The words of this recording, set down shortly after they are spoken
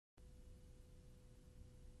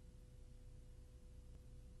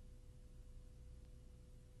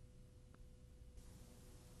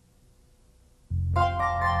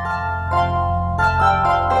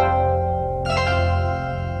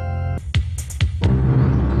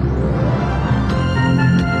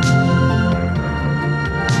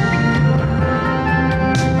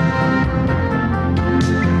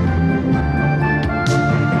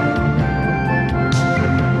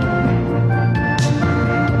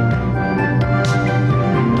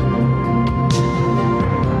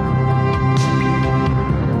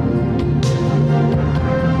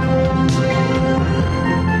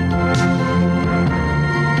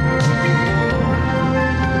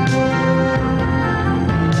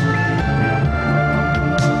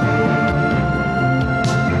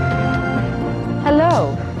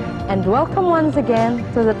welcome once again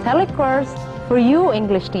to the telecourse for you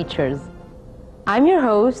English teachers. I'm your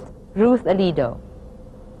host, Ruth Alido.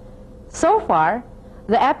 So far,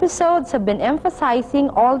 the episodes have been emphasizing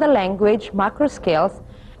all the language macro skills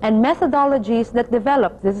and methodologies that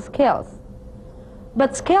develop these skills.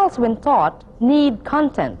 But skills, when taught, need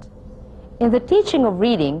content. In the teaching of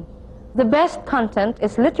reading, the best content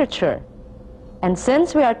is literature. And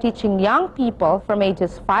since we are teaching young people from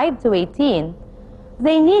ages 5 to 18,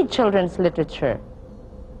 they need children's literature.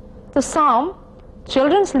 To some,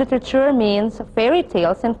 children's literature means fairy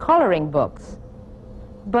tales and coloring books.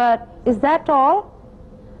 But is that all?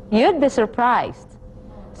 You'd be surprised.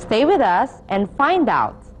 Stay with us and find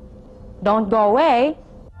out. Don't go away.